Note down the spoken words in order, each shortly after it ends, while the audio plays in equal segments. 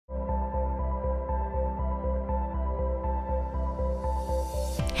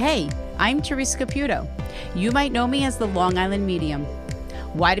Hey, I'm Teresa Caputo. You might know me as the Long Island Medium.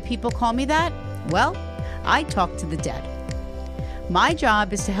 Why do people call me that? Well, I talk to the dead. My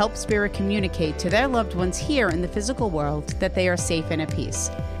job is to help spirit communicate to their loved ones here in the physical world that they are safe and at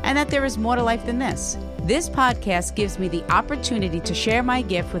peace, and that there is more to life than this. This podcast gives me the opportunity to share my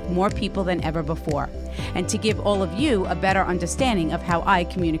gift with more people than ever before, and to give all of you a better understanding of how I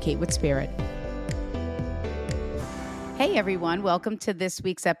communicate with spirit. Hey everyone, welcome to this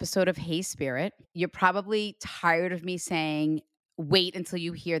week's episode of Hey Spirit. You're probably tired of me saying, wait until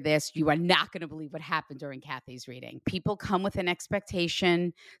you hear this. You are not going to believe what happened during Kathy's reading. People come with an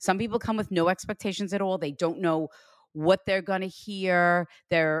expectation. Some people come with no expectations at all. They don't know what they're going to hear.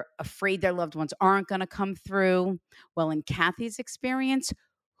 They're afraid their loved ones aren't going to come through. Well, in Kathy's experience,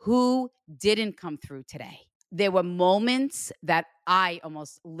 who didn't come through today? There were moments that I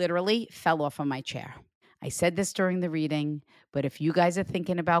almost literally fell off of my chair. I said this during the reading, but if you guys are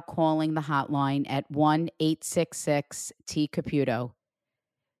thinking about calling the hotline at 1-866-T-Caputo,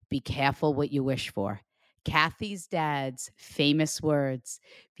 be careful what you wish for. Kathy's dad's famous words,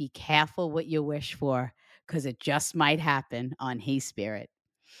 be careful what you wish for, because it just might happen on Hey Spirit.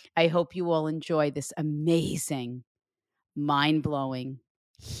 I hope you all enjoy this amazing, mind-blowing,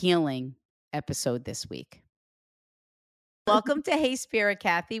 healing episode this week. Welcome to Hey Spirit,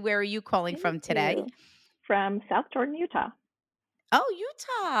 Kathy. Where are you calling from today? From South Jordan, Utah. Oh,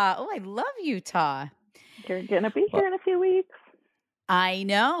 Utah. Oh, I love Utah. You're going to be here in a few weeks. I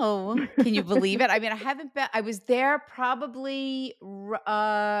know. Can you believe it? I mean, I haven't been, I was there probably,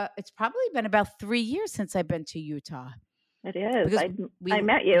 it's probably been about 3 years since I've been to Utah. It is. I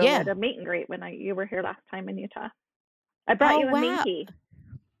met you at a meet and greet when you were here last time in Utah. I brought you a minky.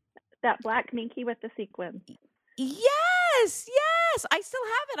 That black minky with the sequins. Yes. I still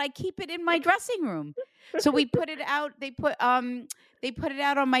have it. I keep it in my dressing room. So we put it out. They put it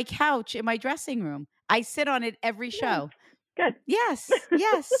out on my couch in my dressing room. I sit on it every show. Good. Yes.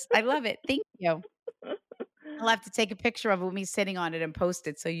 I love it. Thank you. I'll have to take a picture of it with me sitting on it and post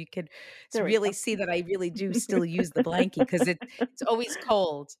it so you could really see that I really do still use the blankie because it's always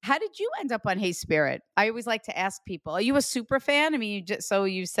cold. How did you end up on Hey Spirit? I always like to ask people, are you a super fan? I mean,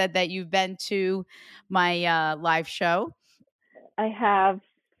 you said that you've been to my live show. I have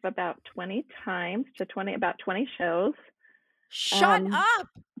about 20 times to about 20 shows. Shut up.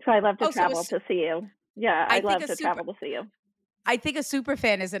 So I love to travel to see you. Yeah, I love to travel to see you. I think a super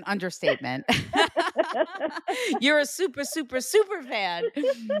fan is an understatement. You're a super fan. I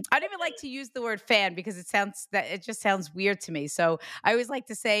don't even like to use the word fan because it just sounds weird to me. So I always like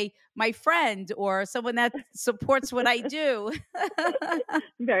to say my friend or someone that supports what I do.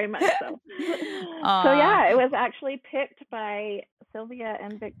 Very much so. So yeah, it was actually picked by Sylvia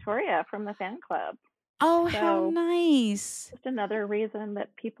and Victoria from the fan club. Oh, how nice. Just another reason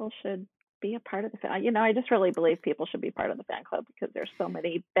that people should be a part of the fan. You know, I just really believe people should be part of the fan club because there's so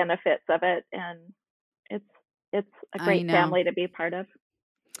many benefits of it, and it's a great family to be part of.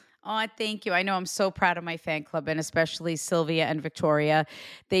 Oh, thank you. I know I'm so proud of my fan club, and especially Sylvia and Victoria.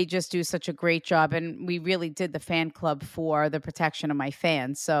 They just do such a great job, and we really did the fan club for the protection of my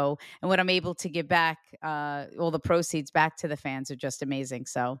fans. So, and what I'm able to give back, all the proceeds back to the fans are just amazing.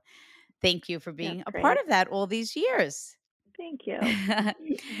 So thank you for being a part of that all these years. Thank you.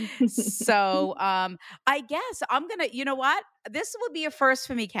 So I guess I'm going to, you know what? This will be a first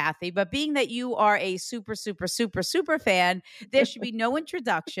for me, Kathy, but being that you are a super fan, there should be no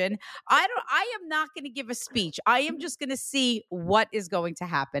introduction. I am not going to give a speech. I am just going to see what is going to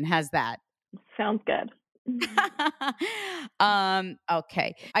happen. How's that? Sounds good.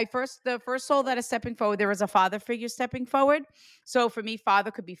 Okay. The first soul that is stepping forward, there is a father figure stepping forward. So for me, father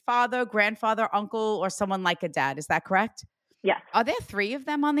could be father, grandfather, uncle, or someone like a dad. Is that correct? Yes. Are there 3 of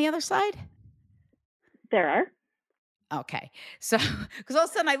them on the other side? There are. Okay. So, because all of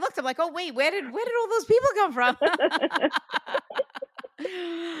a sudden I looked, I'm like, oh wait, where did all those people come from?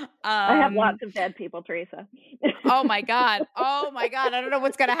 I have lots of dead people, Teresa. Oh my God. I don't know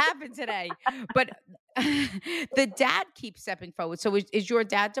what's going to happen today. But the dad keeps stepping forward. So is your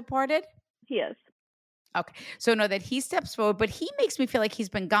dad departed? He is. Okay. So know that he steps forward, but he makes me feel like he's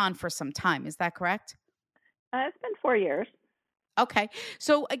been gone for some time. Is that correct? It's been 4 years. Okay.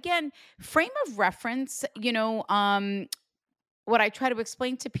 So again, frame of reference, what I try to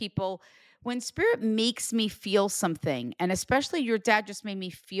explain to people, when spirit makes me feel something, and especially your dad just made me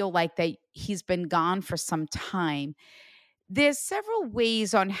feel like that he's been gone for some time, there's several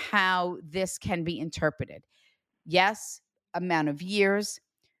ways on how this can be interpreted. Yes, amount of years.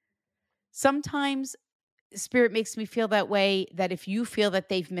 Sometimes spirit makes me feel that way, that if you feel that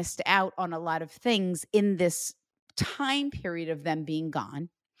they've missed out on a lot of things in this time period of them being gone,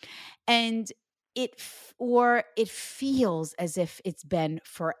 And it feels as if it's been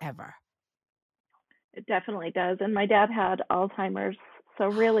forever. It definitely does. And my dad had Alzheimer's, so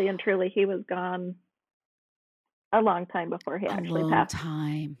really and truly, he was gone a long time before he A actually long passed.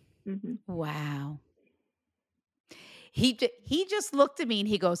 time. Hmm. Wow. He just looked at me and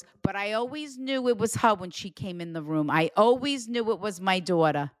he goes, "But I always knew it was her when she came in the room. I always knew it was my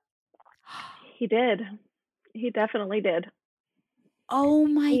daughter." He did. He definitely did. Oh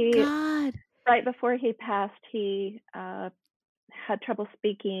my He God. Right before he passed, he had trouble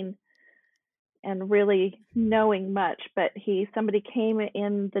speaking and really knowing much. But somebody came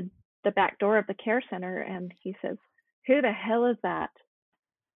in the back door of the care center, and he says, "Who the hell is that?"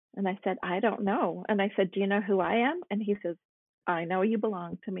 And I said, "I don't know." And I said, "Do you know who I am?" And he says, "I know you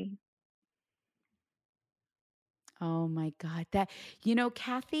belong to me." Oh my God.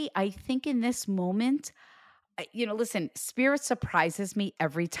 Kathy, I think in this moment, listen, spirit surprises me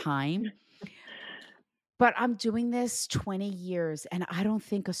every time. But I'm doing this 20 years and I don't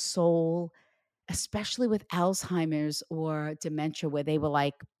think a soul, especially with Alzheimer's or dementia, where they were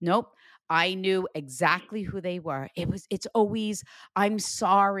like, nope, I knew exactly who they were. It's always, I'm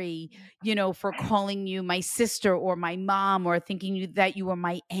sorry, for calling you my sister or my mom or thinking that you were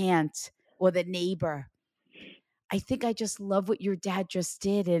my aunt or the neighbor. I think I just love what your dad just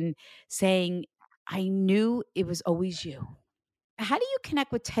did and saying, I knew it was always you. How do you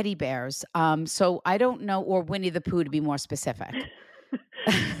connect with teddy bears? So I don't know, or Winnie the Pooh to be more specific.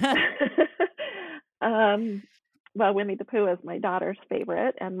 um, well, Winnie the Pooh is my daughter's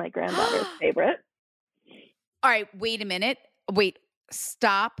favorite and my granddaughter's favorite. All right, wait a minute. Wait,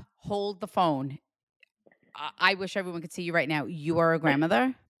 stop, hold the phone. I wish everyone could see you right now. You are a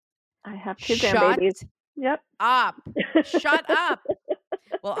grandmother? I have two Shut grandbabies. Yep. up. Shut up.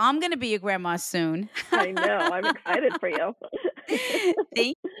 Well, I'm going to be a grandma soon. I know. I'm excited for you.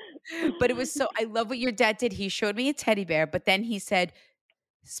 Thank But I love what your dad did. He showed me a teddy bear, but then he said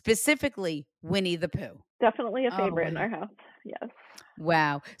specifically Winnie the Pooh. Definitely a Oh, favorite in our house. Yes.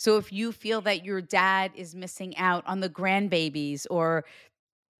 wow. So if you feel that your dad is missing out on the grandbabies or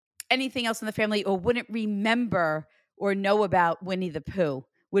anything else in the family or wouldn't remember or know about Winnie the Pooh,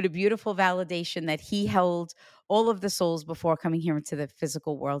 what a beautiful validation that he held all of the souls before coming here into the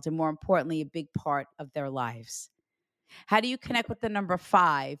physical world, and more importantly, a big part of their lives. How do you connect with the number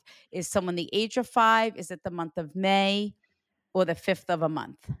 5? Is someone the age of 5? Is it the month of May or the 5th of a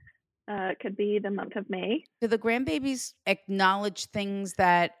month? It could be the month of May. Do the grandbabies acknowledge things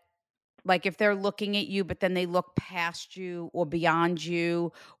that, like if they're looking at you, but then they look past you or beyond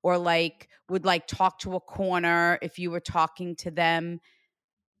you, or would talk to a corner if you were talking to them?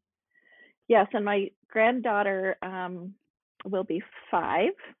 Yes, and my granddaughter will be 5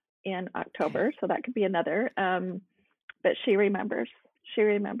 in Okay. October, so that could be another. But she remembers. She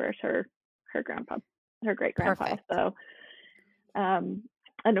remembers her grandpa, her great grandpa. Perfect. So,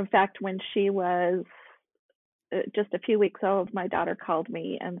 and in fact, when she was just a few weeks old, my daughter called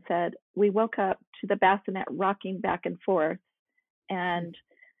me and said, "We woke up to the bassinet rocking back and forth," and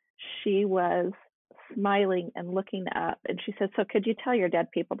she was smiling and looking up. And she said, "So could you tell your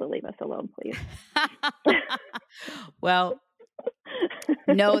dead people to leave us alone, please?" Well,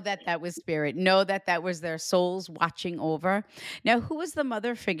 know that that was spirit. Know that that was their souls watching over. Now, who was the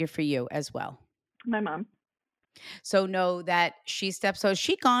mother figure for you as well? My mom. So know that so is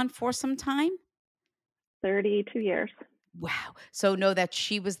she gone for some time? 32 years. Wow. So know that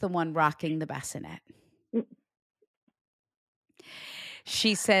she was the one rocking the bassinet. Mm.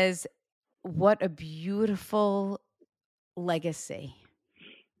 She says, what a beautiful legacy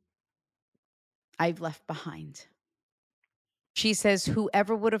I've left behind. She says,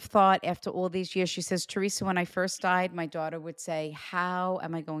 whoever would have thought after all these years, she says, Teresa, when I first died, my daughter would say, how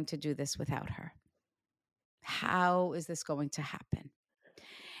am I going to do this without her? How is this going to happen?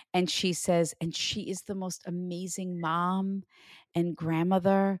 And she says, and she is the most amazing mom and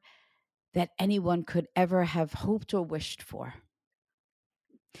grandmother that anyone could ever have hoped or wished for.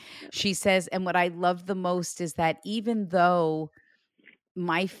 She says, and what I love the most is that even though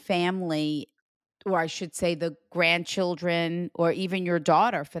my family, or I should say the grandchildren, or even your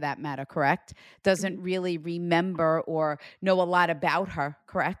daughter for that matter, correct, doesn't Mhm. really remember or know a lot about her,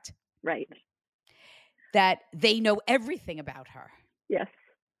 correct? Right. That they know everything about her. Yes.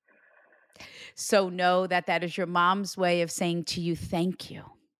 So know that that is your mom's way of saying to you, thank you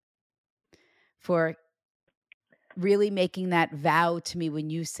for really making that vow to me when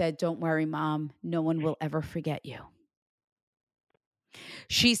you said, don't worry, mom, no one will ever forget you.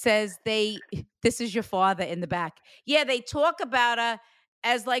 She says this is your father in the back. Yeah, they talk about her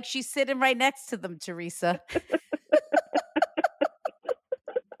as like she's sitting right next to them, Teresa.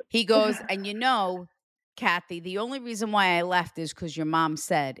 He goes, and Kathy, the only reason why I left is because your mom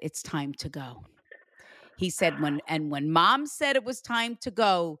said it's time to go. He said, when mom said it was time to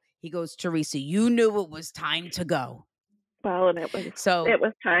go, he goes, Teresa, you knew it was time to go. Well, and it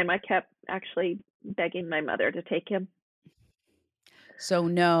was time. I kept actually begging my mother to take him. So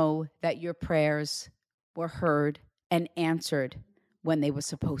know that your prayers were heard and answered when they were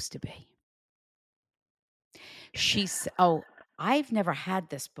supposed to be. I've never had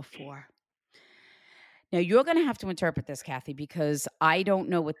this before. Now, you're going to have to interpret this, Kathy, because I don't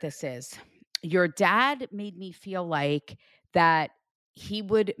know what this is. Your dad made me feel like that he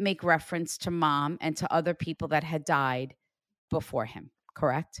would make reference to mom and to other people that had died before him,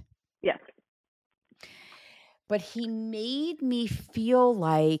 correct? Yes. But he made me feel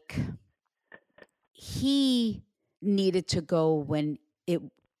like he needed to go when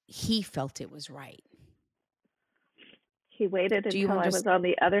he felt it was right. He waited until I was on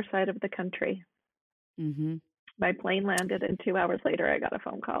the other side of the country. Mm-hmm. My plane landed, and 2 hours later, I got a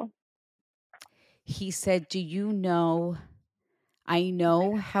phone call. He said, do you know, I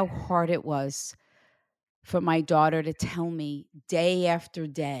know how hard it was for my daughter to tell me day after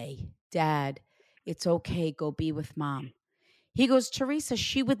day, Dad, it's okay, go be with mom. He goes, Teresa,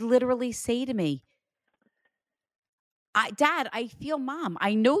 she would literally say to me, Dad, I feel mom.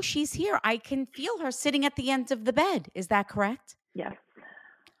 I know she's here. I can feel her sitting at the end of the bed. Is that correct? Yes.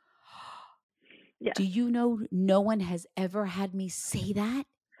 Yes. Do you know no one has ever had me say that?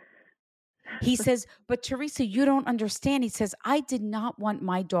 He says, but Teresa, you don't understand. He says, I did not want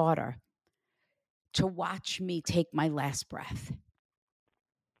my daughter to watch me take my last breath.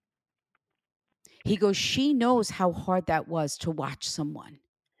 He goes, she knows how hard that was to watch someone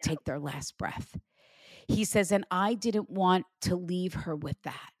take their last breath. He says, and I didn't want to leave her with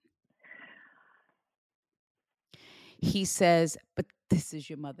that. He says, but this is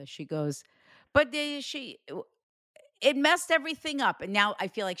your mother. She goes, but it messed everything up. And now I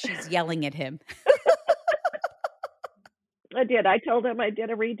feel like she's yelling at him. I did. I told him I did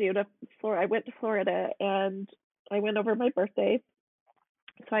a redo to Florida. I went to Florida and I went over my birthday.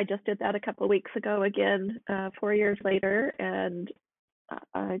 So I just did that a couple of weeks ago again, 4 years later. And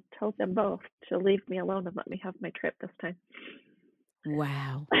I told them both to leave me alone and let me have my trip this time.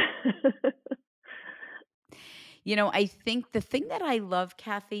 Wow. I think the thing that I love,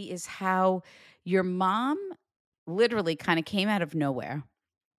 Kathy, is how your mom literally kind of came out of nowhere,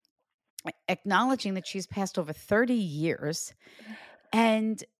 acknowledging that she's passed over 30 years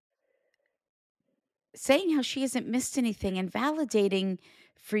and saying how she hasn't missed anything and validating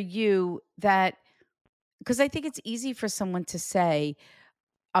for you that, because I think it's easy for someone to say,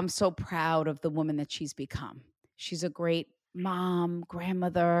 I'm so proud of the woman that she's become. She's a great mom,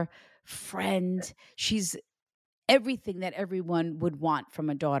 grandmother, friend. She's everything that everyone would want from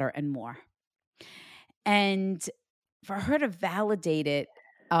a daughter and more. And for her to validate it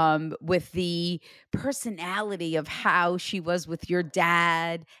with the personality of how she was with your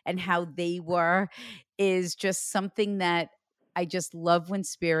dad and how they were is just something that I just love when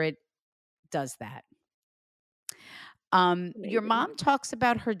Spirit does that. Your mom talks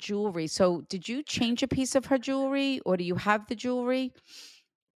about her jewelry. So did you change a piece of her jewelry or do you have the jewelry?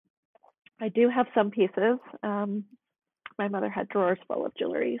 I do have some pieces. My mother had drawers full of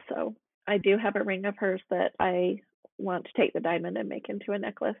jewelry. So I do have a ring of hers that I want to take the diamond and make into a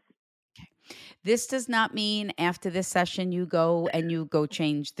necklace. Okay. This does not mean after this session you go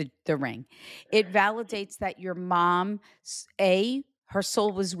change the ring. It validates that your mom, her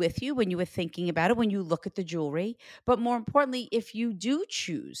soul was with you when you were thinking about it, when you look at the jewelry. But more importantly, if you do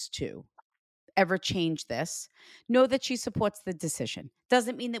choose to ever change this, know that she supports the decision.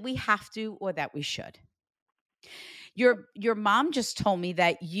 Doesn't mean that we have to or that we should. Your mom just told me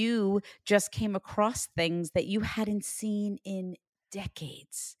that you just came across things that you hadn't seen in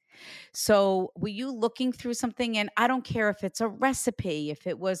decades. So were you looking through something? And I don't care if it's a recipe, if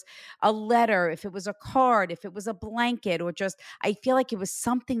it was a letter, if it was a card, if it was a blanket, or just, I feel like it was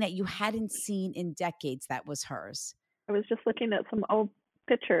something that you hadn't seen in decades that was hers. I was just looking at some old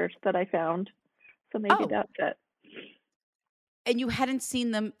pictures that I found. So maybe that's it. And you hadn't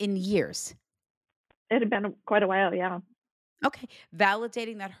seen them in years? It had been quite a while, yeah. Okay.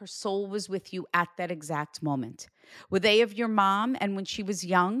 Validating that her soul was with you at that exact moment. Were they of your mom and when she was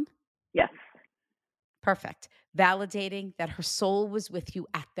young? Yes. Perfect. Validating that her soul was with you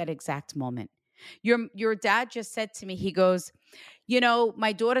at that exact moment. Your dad just said to me, he goes,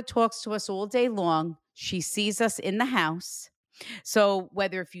 my daughter talks to us all day long. She sees us in the house. So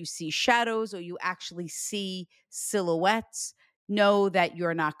whether if you see shadows or you actually see silhouettes, Know that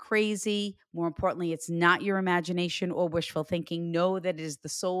you're not crazy. More importantly, it's not your imagination or wishful thinking. Know that it is the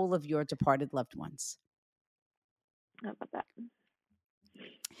soul of your departed loved ones. How about that?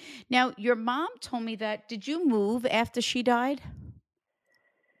 Now, your mom told me that, did you move after she died?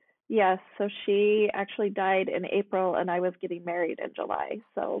 Yes. So she actually died in April, and I was getting married in July.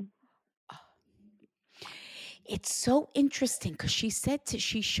 So It's so interesting because she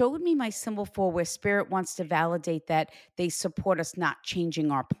showed me my symbol for where spirit wants to validate that they support us not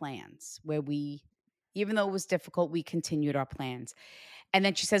changing our plans, where we, even though it was difficult, we continued our plans. And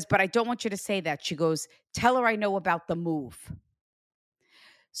then she says, but I don't want you to say that. She goes, tell her I know about the move.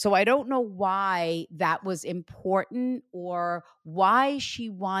 So I don't know why that was important or why she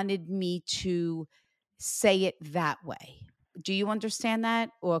wanted me to say it that way. Do you understand that?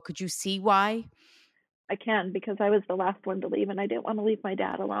 Or could you see why? I can, because I was the last one to leave, and I didn't want to leave my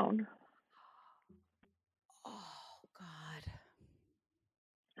dad alone. Oh, God.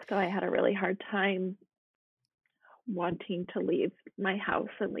 So I had a really hard time wanting to leave my house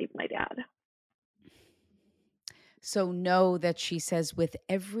and leave my dad. So know that she says, with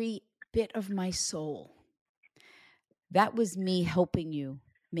every bit of my soul, that was me helping you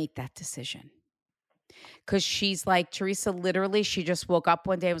make that decision. Because she's like, Teresa, literally, she just woke up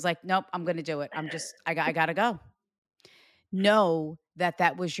one day and was like, nope, I'm going to do it. I got to go. Know that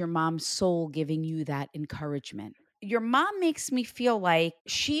that was your mom's soul giving you that encouragement. Your mom makes me feel like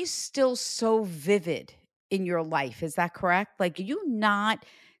she's still so vivid in your life. Is that correct? Like, you not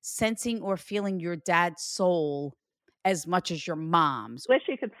sensing or feeling your dad's soul as much as your mom's. Wish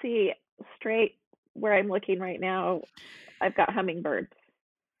you could see straight where I'm looking right now. I've got hummingbirds,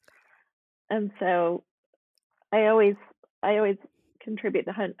 and so I always contribute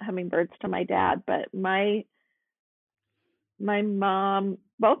the hummingbirds to my dad. But my mom,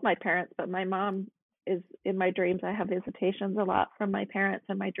 both my parents, but my mom is in my dreams. I have visitations a lot from my parents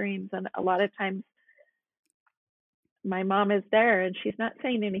in my dreams, and a lot of times my mom is there and she's not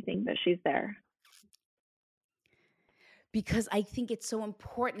saying anything, but she's there. Because I think it's so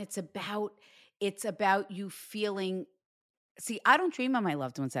important. It's about you feeling. See, I don't dream of my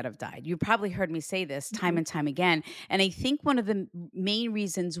loved ones that have died. You probably heard me say this time Mm-hmm. and time again. And I think one of the main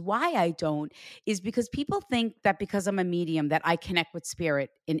reasons why I don't is because people think that because I'm a medium that I connect with spirit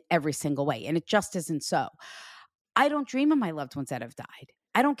in every single way. And it just isn't so. I don't dream of my loved ones that have died.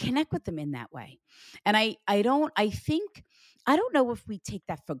 I don't connect with them in that way. And I don't know if we take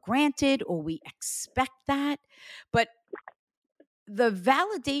that for granted or we expect that, but the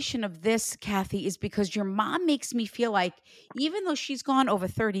validation of this, Kathy, is because your mom makes me feel like even though she's gone over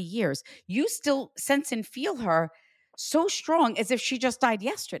 30 years, you still sense and feel her so strong as if she just died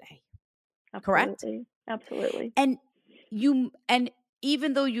yesterday. Correct? Absolutely. Absolutely. And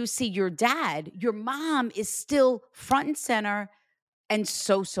even though you see your dad, your mom is still front and center and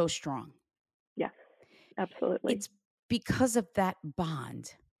so strong. Yes, absolutely. It's because of that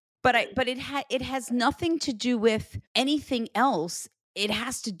bond. But it has nothing to do with anything else. It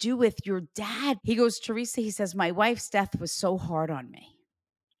has to do with your dad. He goes, Teresa, he says, my wife's death was so hard on me.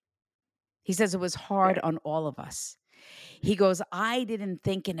 He says it was hard on all of us. He goes, I didn't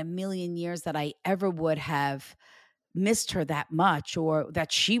think in a million years that I ever would have missed her that much or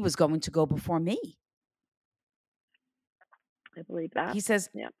that she was going to go before me. I believe that. He says,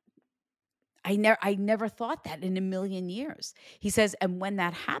 yeah. I never thought that in a million years. He says, and when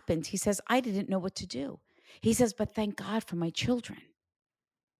that happened, he says, I didn't know what to do. He says, but thank God for my children.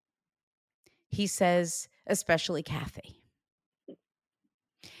 He says, especially Kathy.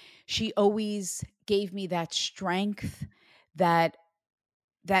 She always gave me that strength, that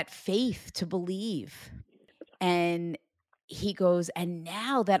faith to believe. And he goes, and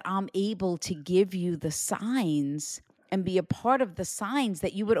now that I'm able to give you the signs and be a part of the signs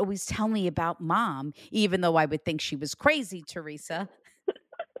that you would always tell me about mom, even though I would think she was crazy, Teresa.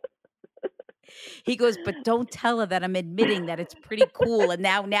 He goes, but don't tell her that I'm admitting that it's pretty cool. And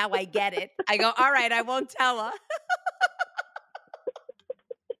now I get it. I go, all right, I won't tell her.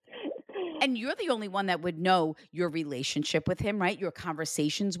 And you're the only one that would know your relationship with him, right? Your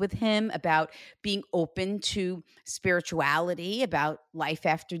conversations with him about being open to spirituality, about life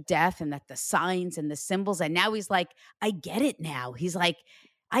after death, and that the signs and the symbols. And now he's like, I get it now. He's like,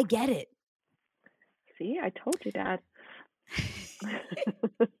 I get it. See, I told you, Dad.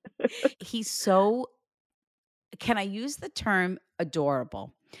 He's so, can I use the term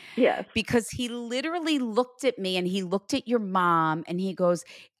adorable? Yes. Because he literally looked at me and he looked at your mom and he goes,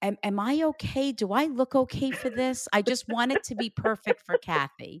 am I okay? Do I look okay for this? I just want it to be perfect for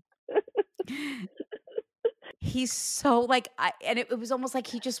Kathy. He's so like, and it was almost like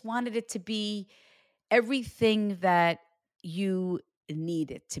he just wanted it to be everything that you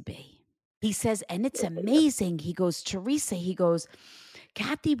need it to be. He says, and it's amazing. He goes, Teresa, he goes,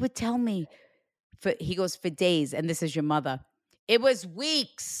 Kathy would tell me, he goes, for days, and this is your mother. It was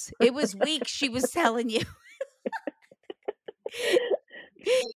weeks. It was weeks she was telling you.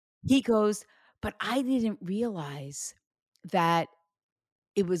 He goes, but I didn't realize that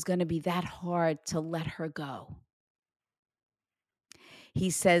it was going to be that hard to let her go. He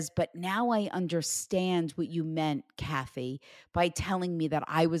says, but now I understand what you meant, Kathy, by telling me that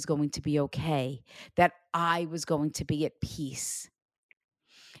I was going to be okay, that I was going to be at peace,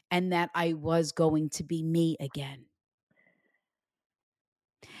 and that I was going to be me again.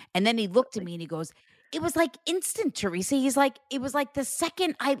 And then he looked at me and he goes, it was like instant, Teresa. He's like, it was like the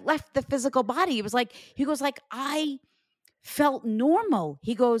second I left the physical body, it was like, he goes, like, I felt normal.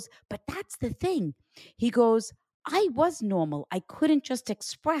 He goes, but that's the thing. He goes, I was normal. I couldn't just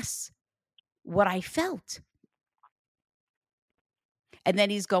express what I felt. And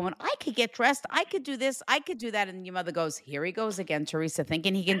then he's going, I could get dressed. I could do this. I could do that. And your mother goes, here he goes again, Teresa,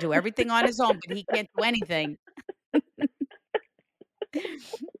 thinking he can do everything on his own, but he can't do anything.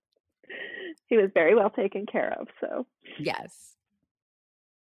 He was very well taken care of. So, yes.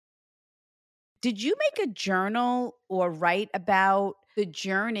 Did you make a journal or write about the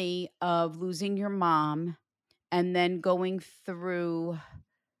journey of losing your mom and then going through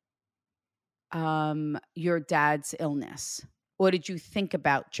your dad's illness? Or did you think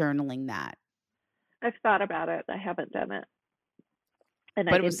about journaling that? I've thought about it. I haven't done it. And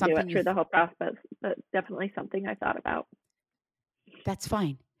But I it was didn't do it something through the whole process, but definitely something I thought about. That's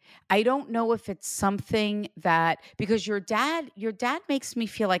fine. I don't know if it's something that, because your dad makes me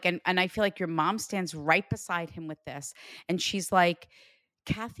feel like, and I feel like your mom stands right beside him with this. And she's like,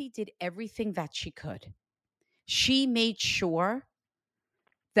 Kathy did everything that she could. She made sure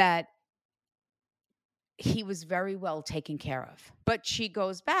that he was very well taken care of. But she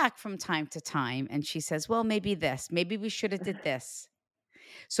goes back from time to time and she says, well, maybe this, maybe we should have did this.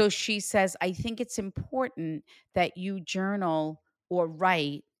 So she says, I think it's important that you journal or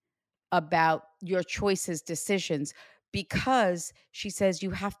write about your choices, decisions, because she says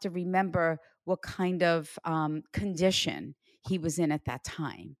you have to remember what kind of condition he was in at that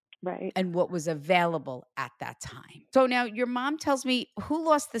time. Right. And what was available at that time. So now your mom tells me, who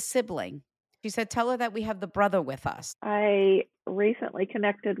lost the sibling? She said, tell her that we have the brother with us. I recently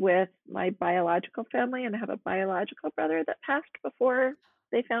connected with my biological family, and I have a biological brother that passed before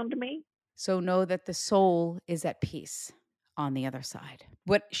they found me. So know that the soul is at peace on the other side.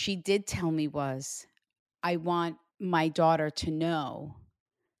 What she did tell me was, I want my daughter to know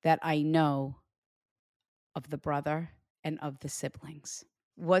that I know of the brother and of the siblings.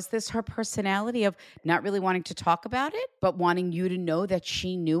 Was this her personality of not really wanting to talk about it, but wanting you to know that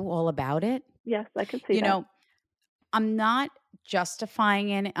she knew all about it? Yes, I could see You that. know, I'm not justifying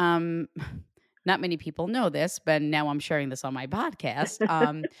it. Not many people know this, but now I'm sharing this on my podcast.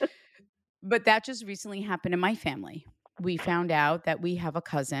 But that just recently happened in my family. We found out that we have a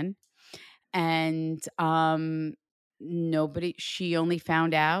cousin, and she only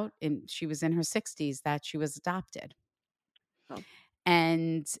found out, and she was in her 60s, that she was adopted. Oh.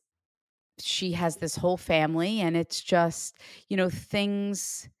 And she has this whole family, and it's just,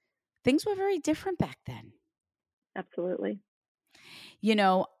 things were very different back then. Absolutely.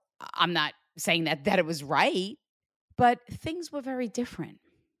 I'm not saying that it was right, but things were very different.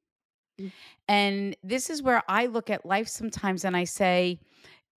 Mm. And this is where I look at life sometimes and I say,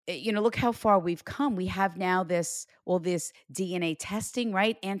 look how far we've come. We have now all this DNA testing,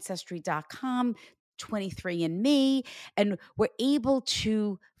 right? Ancestry.com, 23andMe, and we're able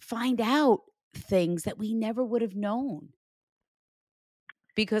to find out things that we never would have known.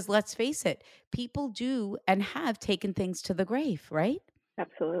 Because let's face it, people do and have taken things to the grave, right?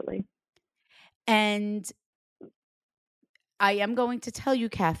 Absolutely. And I am going to tell you,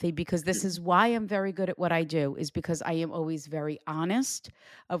 Kathy, because this is why I'm very good at what I do, is because I am always very honest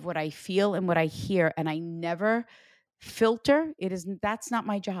of what I feel and what I hear, and I never filter. That's not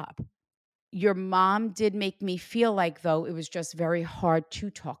my job. Your mom did make me feel like, though, it was just very hard to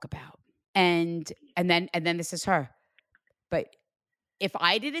talk about. And then this is her. But if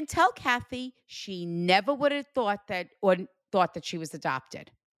I didn't tell Kathy, she never would have thought that she was adopted.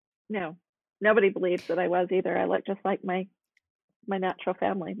 No, nobody believes that I was either. I look just like my natural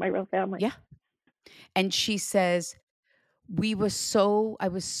family, my real family. Yeah. And she says, I was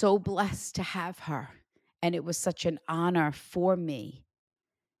so blessed to have her. And it was such an honor for me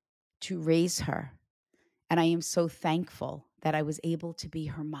to raise her. And I am so thankful that I was able to be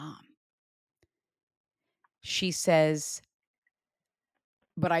her mom. She says,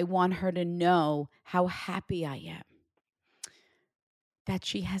 but I want her to know how happy I am that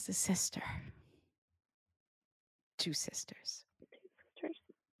she has a sister. 2 sisters. Sisters.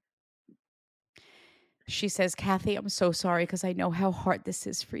 She says, Kathy, I'm so sorry because I know how hard this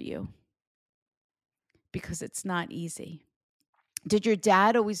is for you. Because it's not easy. Did your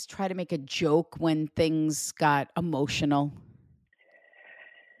dad always try to make a joke when things got emotional?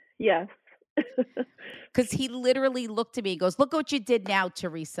 Yes. Because he literally looked at me and goes, look what you did now,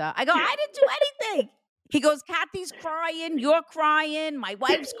 Teresa. I go, I didn't do anything. He goes, Kathy's crying. You're crying. My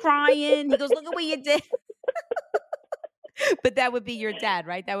wife's crying. He goes, look at what you did. But that would be your dad,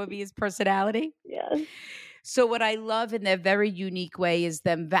 right? That would be his personality. Yes. So what I love in their very unique way is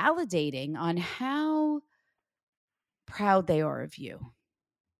them validating on how proud they are of you.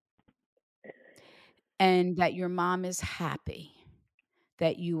 And that your mom is happy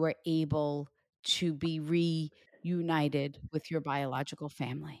that you were able to be reunited with your biological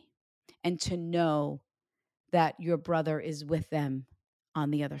family and to know that your brother is with them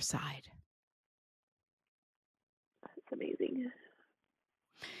on the other side. That's amazing.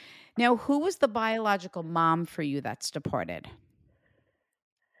 Now, who was the biological mom for you that's departed?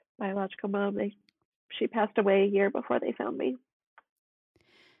 Biological mom, she passed away a year before they found me.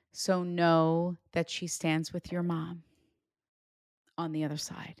 So know that she stands with your mom on the other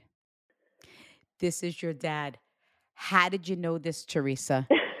side. This is your dad. How did you know this, Teresa?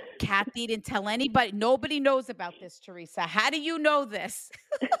 Kathy didn't tell anybody. Nobody knows about this, Teresa. How do you know this?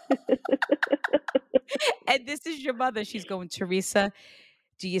 And this is your mother. She's going, Teresa,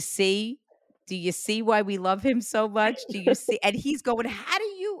 do you see? Do you see why we love him so much? Do you see? And he's going, how do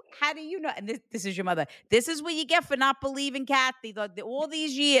you know? And this is your mother. This is what you get for not believing Kathy all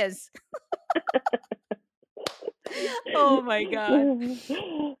these years. Oh my God.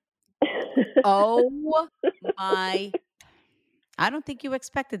 Oh my. I don't think you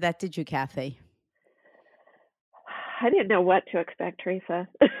expected that, did you, Kathy? I didn't know what to expect, Teresa.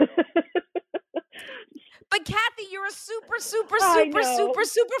 But Kathy, you're a super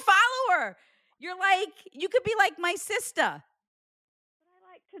follower. You're like, you could be like my sister. I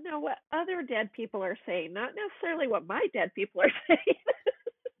like to know what other dead people are saying, not necessarily what my dead people are saying.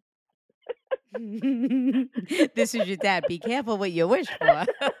 This is your dad. Be careful what you wish for.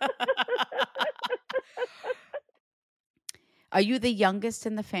 Are you the youngest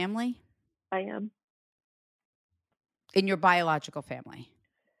in the family? I am. In your biological family?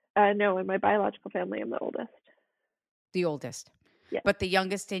 No, in my biological family, I'm the oldest. The oldest? Yes. But the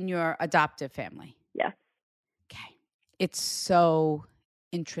youngest in your adoptive family? Yes. Okay. It's so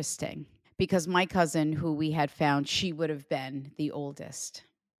interesting because my cousin who we had found, she would have been the oldest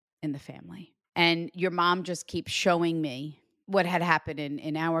in the family. And your mom just keeps showing me what had happened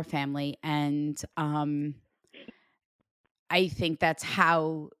in our family. And I think that's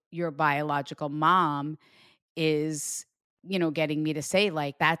how your biological mom is, getting me to say,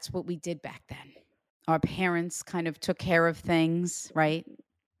 like, that's what we did back then. Our parents kind of took care of things, right?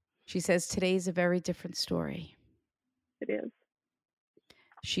 She says, today's a very different story. It is.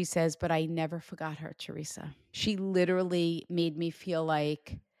 She says, but I never forgot her, Teresa. She literally made me feel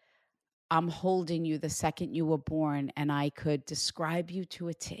like I'm holding you the second you were born and I could describe you to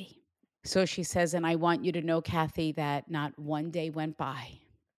a T. So she says, and I want you to know, Kathy, that not one day went by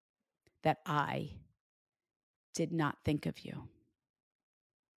that I did not think of you.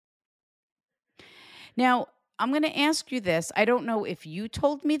 Now, I'm going to ask you this. I don't know if you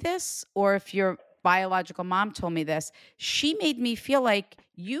told me this or if your biological mom told me this. She made me feel like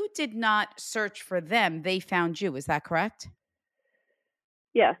you did not search for them. They found you. Is that correct?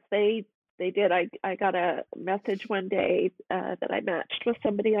 Yes, they did. I got a message one day that I matched with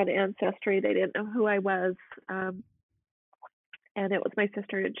somebody on Ancestry. They didn't know who I was. And it was my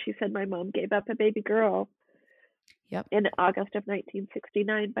sister. And she said my mom gave up a baby girl. Yep. In August of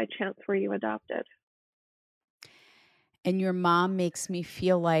 1969. By chance, were you adopted? And your mom makes me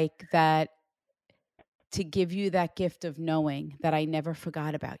feel like that, to give you that gift of knowing that I never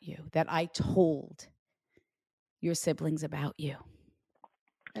forgot about you, that I told your siblings about you.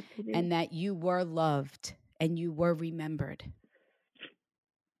 Absolutely. And that you were loved and you were remembered.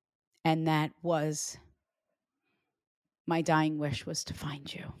 And that was my dying wish, was to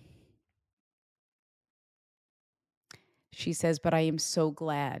find you. She says, but I am so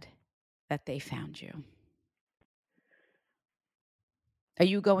glad that they found you. Are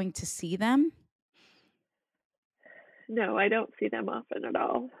you going to see them? No, I don't see them often at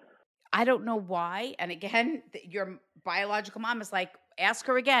all. I don't know why. And again, your biological mom is like, ask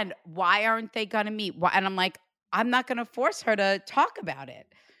her again, why aren't they going to meet? And I'm like, I'm not going to force her to talk about it.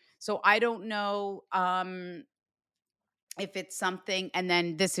 So I don't know if it's something. And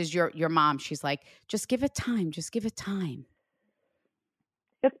then this is your mom. She's like, just give it time. Just give it time.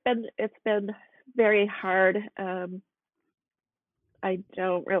 It's been very hard. I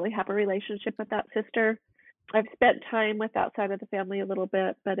don't really have a relationship with that sister. I've spent time with outside of the family a little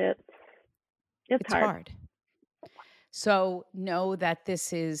bit, but it's It's hard. hard. So know that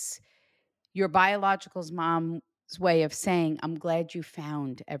this is your biological mom's way of saying, I'm glad you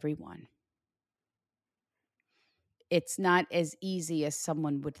found everyone. It's not as easy as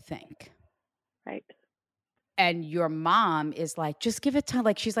someone would think. Right. And your mom is like, just give it time.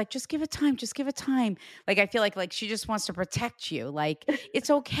 Like, she's like, just give it time. Just give it time. Like, I feel like she just wants to protect you. Like, it's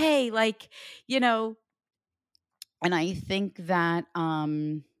okay. Like, you know, and I think that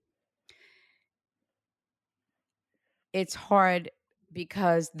it's hard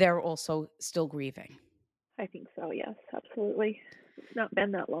because they're also still grieving. I think so. Yes, absolutely. It's not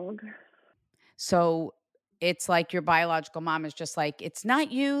been that long. So it's like your biological mom is just like, it's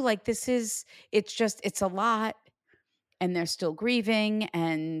not you. Like, it's a lot. And they're still grieving.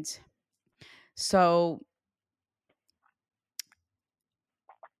 And so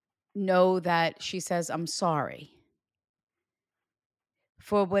know that she says, I'm sorry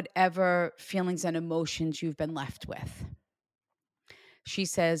for whatever feelings and emotions you've been left with. She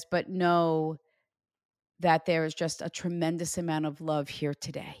says, but know that there is just a tremendous amount of love here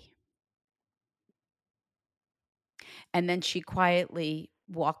today. And then she quietly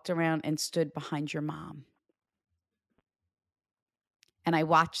walked around and stood behind your mom. And I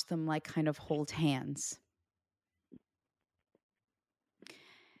watched them like kind of hold hands.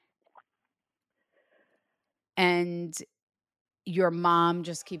 And your mom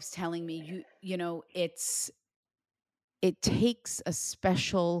just keeps telling me, you know, it takes a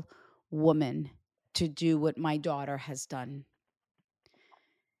special woman to do what my daughter has done.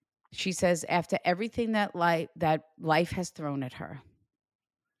 She says after everything that life has thrown at her,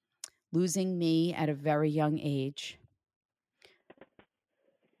 losing me at a very young age,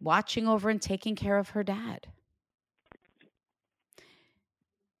 watching over and taking care of her dad,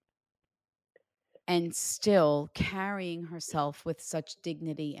 and still carrying herself with such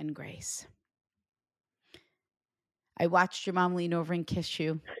dignity and grace. I watched your mom lean over and kiss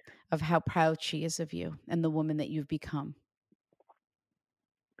you of how proud she is of you and the woman that you've become.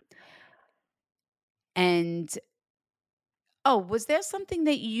 And oh, was there something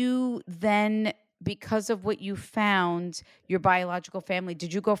that you then, because of what you found, your biological family,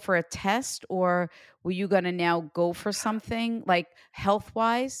 did you go for a test or were you going to now go for something like health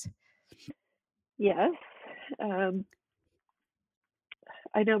wise? Yes. Um,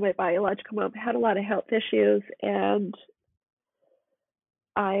 I know my biological mom had a lot of health issues, and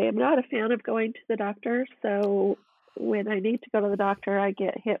I am not a fan of going to the doctor. So when I need to go to the doctor, I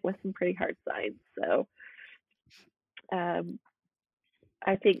get hit with some pretty hard signs. So um,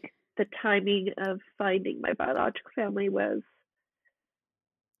 I think the timing of finding my biological family was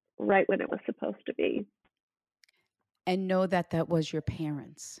right when it was supposed to be. And know that that was your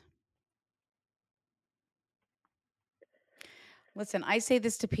parents. Listen, I say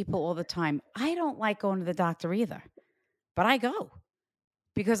this to people all the time. I don't like going to the doctor either, but I go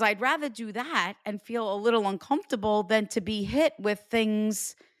because I'd rather do that and feel a little uncomfortable than to be hit with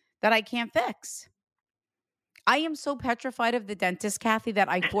things that I can't fix. I am so petrified of the dentist, Kathy, that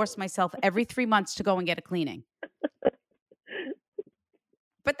I force myself every 3 months to go and get a cleaning.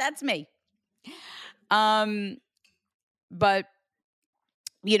 But that's me. But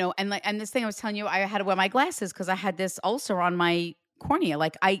you know, and this thing I was telling you, I had to wear my glasses because I had this ulcer on my cornea.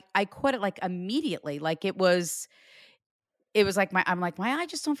 Like I caught it like immediately. Like it was like my eye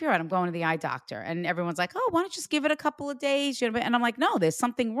just don't feel right. I'm going to the eye doctor. And everyone's like, oh, why don't you just give it a couple of days? You know, and I'm like, no, there's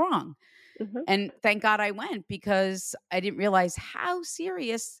something wrong. Mhm. And thank God I went because I didn't realize how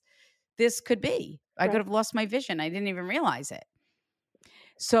serious this could be. I could Right. have lost my vision. I didn't even realize it.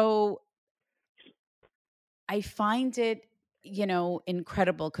 So I find it, you know,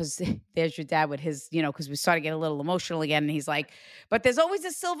 incredible because there's your dad with his, you know, because we started to get a little emotional again. And he's like, but there's always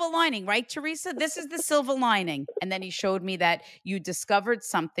a silver lining, right, Teresa? This is the silver lining. And then he showed me that you discovered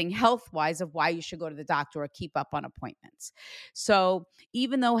something health wise of why you should go to the doctor or keep up on appointments. So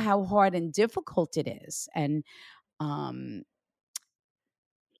even though how hard and difficult it is, and um,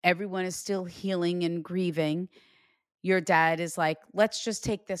 everyone is still healing and grieving, your dad is like, let's just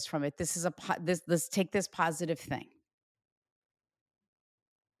take this from it. This is let's take this positive thing.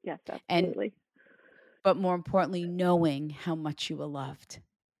 Yes, And absolutely. but more importantly, knowing how much you were loved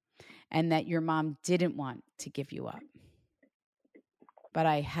and that your mom didn't want to give you up. But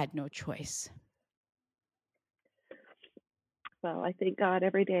I had no choice. Well, I thank God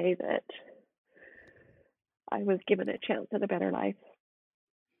every day that I was given a chance at a better life.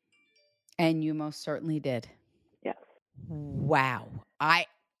 And you most certainly did. Yes. Wow. I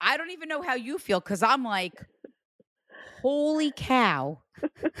don't even know how you feel because I'm like, holy cow.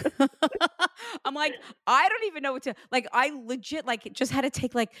 I'm like, I don't even know what to like. I legit like just had to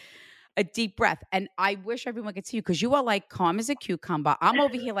take like a deep breath. And I wish everyone could see you because you are like calm as a cucumber. I'm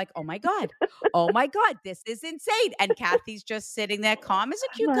over here like, oh my God. Oh my God, this is insane. And Kathy's just sitting there calm as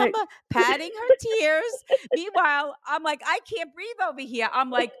a Like, cucumber, patting her tears. Meanwhile, I'm like, I can't breathe over here. I'm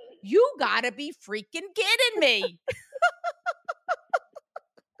like, you gotta be freaking kidding me.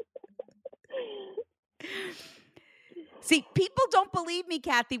 See, people don't believe me,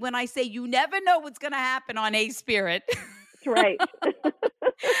 Kathy, when I say you never know what's going to happen on A Spirit. that's right.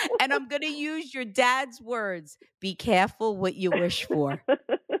 And I'm going to use your dad's words be careful what you wish for.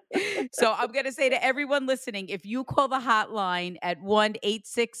 So I'm going to say to everyone listening, if you call the hotline at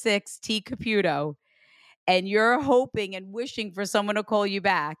 1-866-T-Caputo and you're hoping and wishing for someone to call you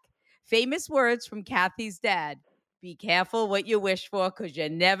back, famous words from Kathy's dad, be careful what you wish for because you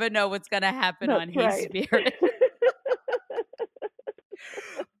never know what's going to happen That's on Hey right. Spirit.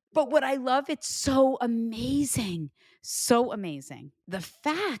 But what I love, it's so amazing. So amazing. The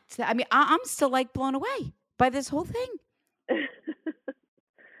fact that, I mean, I'm still like blown away by this whole thing.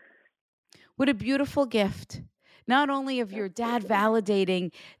 What a beautiful gift. Not only of your dad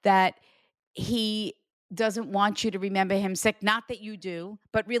validating that he doesn't want you to remember him sick, not that you do,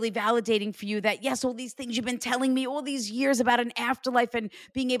 but really validating for you that, yes, all these things you've been telling me all these years about an afterlife and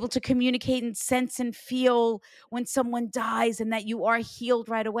being able to communicate and sense and feel when someone dies and that you are healed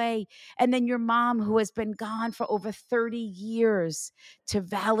right away. And then your mom, who has been gone for over 30 years to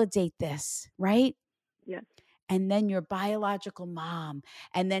validate this, right? Yes. And then your biological mom,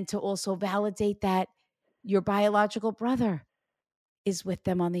 and then to also validate that your biological brother is with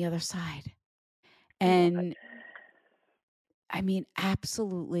them on the other side. I love it. And I mean,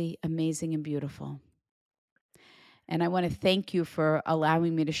 absolutely amazing and beautiful. And I want to thank you for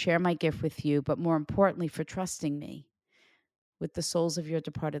allowing me to share my gift with you, but more importantly, for trusting me with the souls of your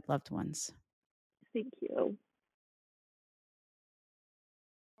departed loved ones. Thank you.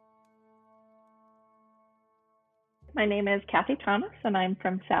 My name is Kathy Thomas, and I'm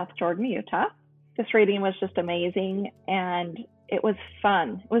from South Jordan, Utah. This reading was just amazing, and it was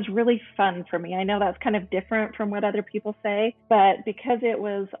fun. It was really fun for me. I know that's kind of different from what other people say, but because it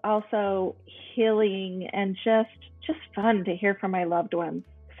was also healing and just fun to hear from my loved ones.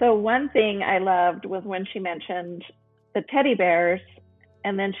 So one thing I loved was when she mentioned the teddy bears,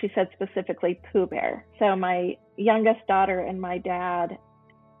 and then she said specifically Pooh Bear. So my youngest daughter and my dad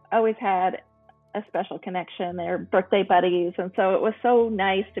always had a special connection. They're birthday buddies. And so it was so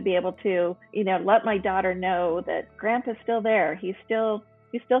nice to be able to, let my daughter know that Grandpa's still there. He's still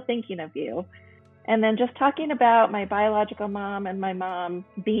thinking of you. And then just talking about my biological mom and my mom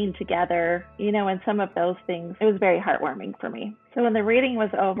being together, and some of those things, it was very heartwarming for me. So when the reading was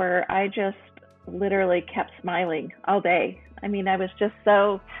over, I just literally kept smiling all day. I mean, I was just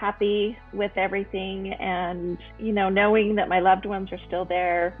so happy with everything and, knowing that my loved ones are still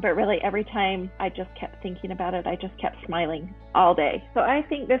there. But really, every time I just kept thinking about it, I just kept smiling all day. So I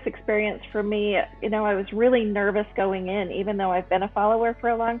think this experience for me, I was really nervous going in, even though I've been a follower for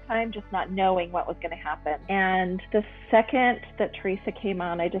a long time, just not knowing what was going to happen. And the second that Teresa came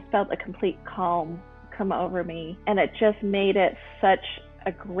on, I just felt a complete calm come over me. And it just made it such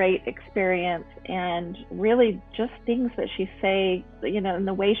a great experience, and really just things that she say, and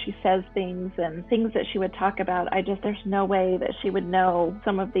the way she says things and things that she would talk about, there's no way that she would know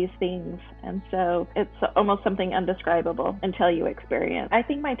some of these things. And so it's almost something undescribable until you experience. I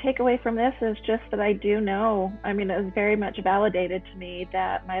think my takeaway from this is just that I do know, it was very much validated to me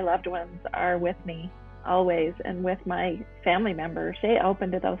that my loved ones are with me always, and with my family members. Stay open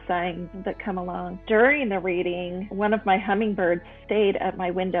to those signs that come along. During the reading, one of my hummingbirds stayed at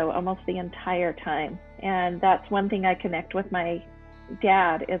my window almost the entire time. And that's one thing I connect with my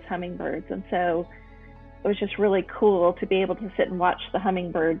dad is hummingbirds. And so it was just really cool to be able to sit and watch the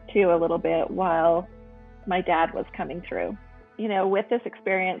hummingbird too a little bit while my dad was coming through. With this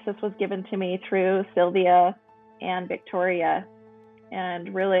experience, this was given to me through Sylvia and Victoria.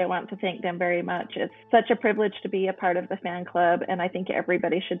 And really, I want to thank them very much. It's such a privilege to be a part of the fan club, and I think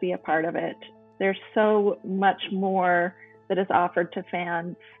everybody should be a part of it. There's so much more that is offered to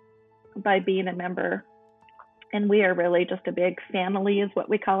fans by being a member. And we are really just a big family is what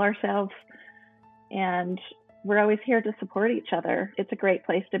we call ourselves. And we're always here to support each other. It's a great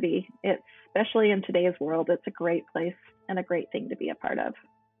place to be. Especially in today's world, it's a great place and a great thing to be a part of.